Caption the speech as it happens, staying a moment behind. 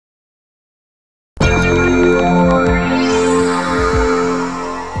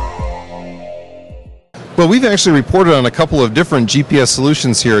Well, we've actually reported on a couple of different GPS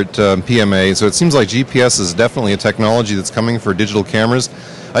solutions here at PMA, so it seems like GPS is definitely a technology that's coming for digital cameras.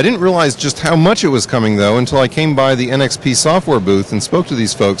 I didn't realize just how much it was coming, though, until I came by the NXP software booth and spoke to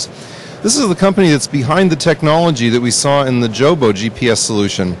these folks. This is the company that's behind the technology that we saw in the Jobo GPS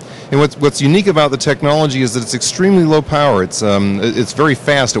solution. And what's unique about the technology is that it's extremely low power. It's very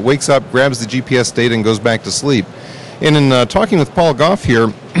fast. It wakes up, grabs the GPS data, and goes back to sleep. And in talking with Paul Gough here,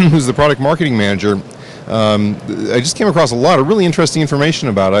 who's the product marketing manager, I just came across a lot of really interesting information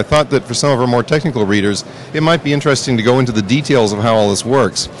about it. I thought that for some of our more technical readers, it might be interesting to go into the details of how all this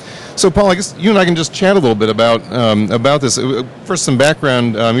works. So, Paul, I guess you and I can just chat a little bit about this. First, some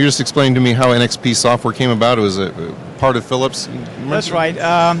background. You just explained to me how NXP software came about. It was a part of Philips. That's right.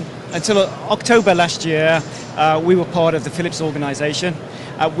 Until October last year, we were part of the Philips organization,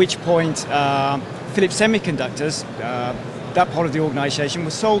 at which point Philips Semiconductors, that part of the organization,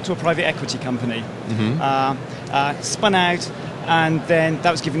 was sold to a private equity company, spun out, and then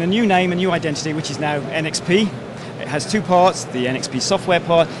that was given a new name, a new identity, which is now NXP. It has two parts, the NXP software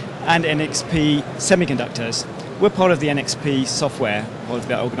part and NXP Semiconductors. We're part of the NXP software, part of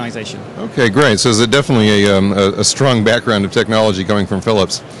that organization. Okay, great. So there's definitely a strong background of technology coming from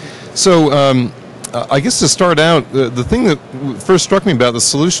Philips. So I guess to start out, the thing that first struck me about the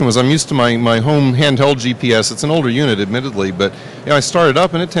solution was I'm used to my home handheld GPS. It's an older unit, admittedly, but I started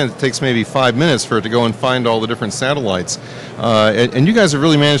up and it takes maybe 5 minutes for it to go and find all the different satellites. And you guys have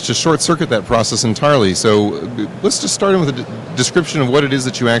really managed to short-circuit that process entirely. So let's just start in with a description of what it is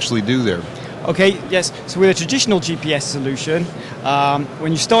that you actually do there. Okay, yes. So with a traditional GPS solution,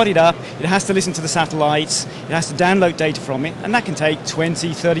 when you start it up, it has to listen to the satellites, it has to download data from it, and that can take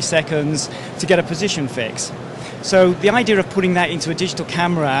 20, 30 seconds to get a position fix. So the idea of putting that into a digital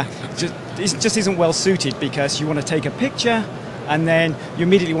camera just isn't well suited, because you want to take a picture and then you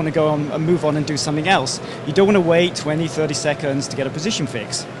immediately want to go on and move on and do something else. You don't want to wait 20, 30 seconds to get a position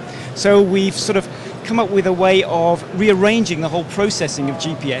fix. So we've sort of come up with a way of rearranging the whole processing of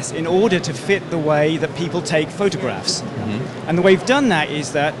GPS in order to fit the way that people take photographs. And the way we've done that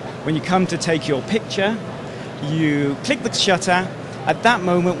is that when you come to take your picture, you click the shutter. At that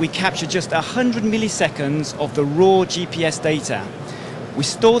moment, we capture just 100 milliseconds of the raw GPS data. We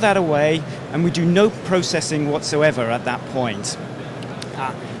store that away, and we do no processing whatsoever at that point.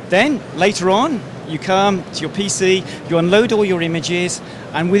 Then, later on, you come to your PC, you unload all your images,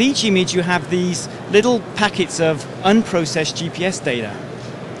 and with each image you have these little packets of unprocessed GPS data.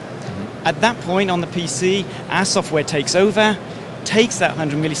 At that point on the PC, our software takes over, takes that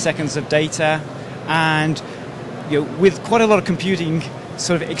 100 milliseconds of data, and with quite a lot of computing,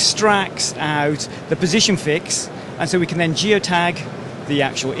 sort of extracts out the position fix, and so we can then geotag the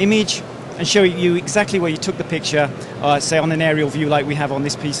actual image and show you exactly where you took the picture, say on an aerial view like we have on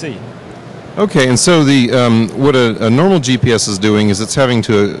this PC. Okay, and so what a normal GPS is doing is it's having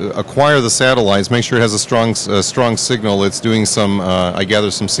to acquire the satellites, make sure it has a strong signal. It's doing some, I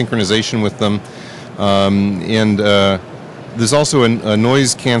gather, some synchronization with them, and there's also a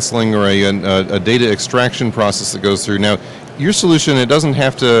noise canceling or a data extraction process that goes through. Now, your solution, it doesn't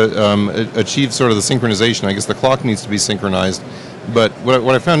have to achieve sort of the synchronization. I guess the clock needs to be synchronized. But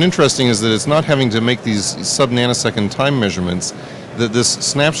what I found interesting is that it's not having to make these sub-nanosecond time measurements. That this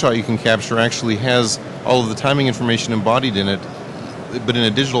snapshot you can capture actually has all of the timing information embodied in it, but in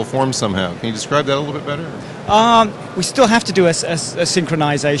a digital form somehow. Can you describe that a little bit better? We still have to do a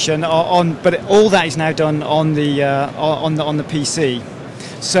synchronization but all that is now done on the PC.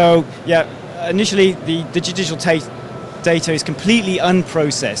 So yeah, initially the digital data is completely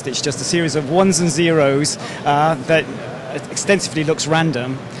unprocessed. It's just a series of ones and zeros that extensively looks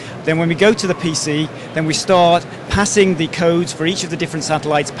random. Then when we go to the PC, then we start passing the codes for each of the different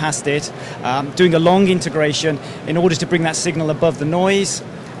satellites past it, doing a long integration in order to bring that signal above the noise,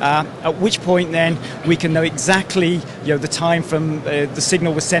 at which point then we can know exactly the time from the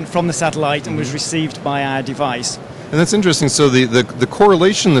signal was sent from the satellite and was received by our device. And that's interesting. So the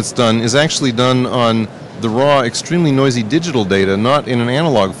correlation that's done is actually done on the raw, extremely noisy digital data, not in an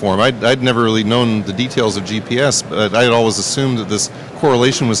analog form. I'd never really known the details of GPS, but I had always assumed that this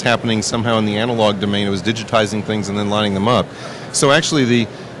correlation was happening somehow in the analog domain. It was digitizing things and then lining them up. So actually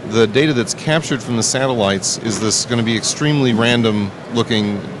the data that's captured from the satellites is this going to be extremely random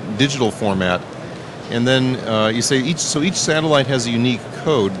looking digital format. And then you say each satellite has a unique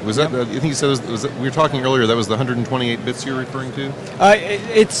code. Was that? I think you said we were talking earlier. That was the 128 bits you're referring to.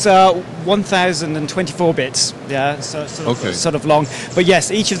 It's 1,024 bits. Yeah, so sort of long. But yes,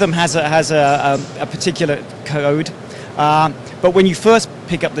 each of them has a particular code. But when you first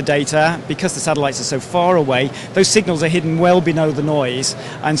pick up the data, because the satellites are so far away, those signals are hidden well below the noise,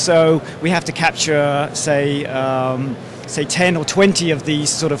 and so we have to capture, say 10 or 20 of these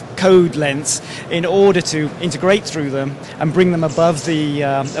sort of code lengths in order to integrate through them and bring them above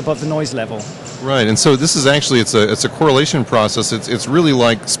the noise level. Right, and so this is actually, it's a correlation process. It's really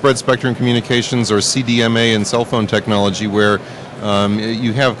like spread spectrum communications or CDMA and cell phone technology, where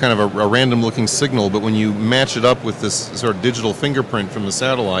you have kind of a random looking signal, but when you match it up with this sort of digital fingerprint from the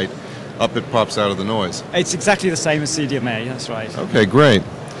satellite, up it pops out of the noise. It's exactly the same as CDMA, that's right. Okay, great.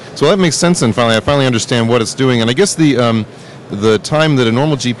 So that makes sense, and I finally understand what it's doing. And I guess the time that a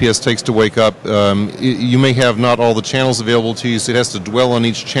normal GPS takes to wake up, you may have not all the channels available to you, so it has to dwell on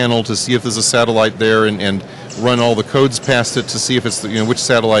each channel to see if there's a satellite there, and run all the codes past it to see if it's which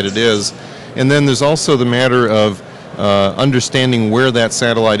satellite it is. And then there's also the matter of understanding where that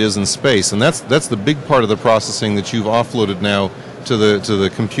satellite is in space, and that's the big part of the processing that you've offloaded now to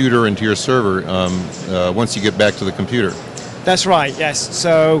the computer and to your server once you get back to the computer. That's right, yes.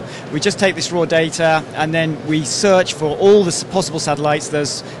 So we just take this raw data and then we search for all the possible satellites.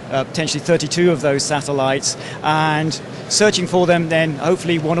 There's potentially 32 of those satellites, and searching for them, then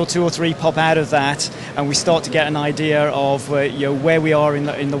hopefully 1 or 2 or 3 pop out of that, and we start to get an idea of where we are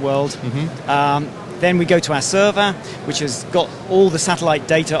in the world. Mm-hmm. Then we go to our server, which has got all the satellite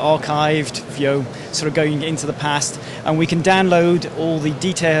data archived, sort of going into the past, and we can download all the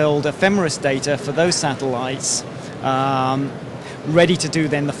detailed ephemeris data for those satellites, ready to do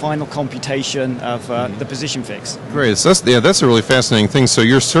then the final computation of the position fix. Great. So that's a really fascinating thing. So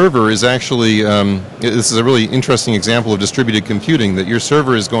your server is actually, this is a really interesting example of distributed computing, that your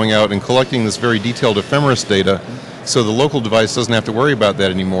server is going out and collecting this very detailed ephemeris data, so the local device doesn't have to worry about that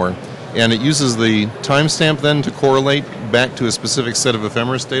anymore. And it uses the timestamp then to correlate back to a specific set of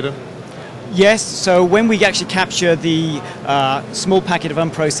ephemeris data? Yes, so when we actually capture the small packet of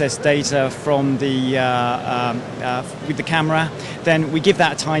unprocessed data from with the camera, then we give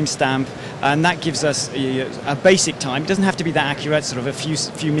that a timestamp, and that gives us a basic time. It doesn't have to be that accurate, sort of a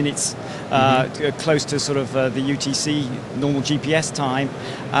few minutes close to sort of the UTC, normal GPS time.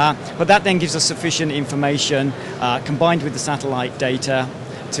 But that then gives us sufficient information combined with the satellite data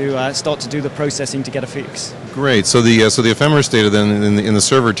to start to do the processing to get a fix. Great. So the ephemeris data then in the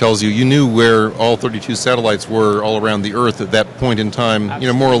server tells you knew where all 32 satellites were all around the Earth at that point in time.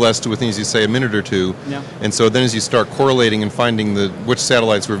 Absolutely. More or less to within, as you say, a minute or two. Yeah. And so then as you start correlating and finding which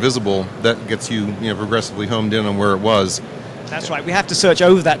satellites were visible, that gets you progressively homed in on where it was. That's right. We have to search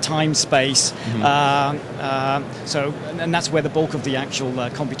over that time space, Mm-hmm. and that's where the bulk of the actual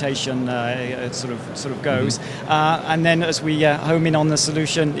computation sort of goes. Mm-hmm. And then as we home in on the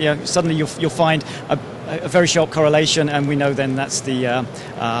solution, suddenly you'll find a very sharp correlation, and we know then that's we've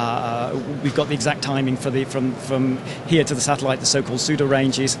got the exact timing for from here to the satellite, the so-called pseudo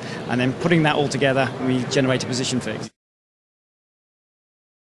ranges, and then putting that all together, we generate a position fix.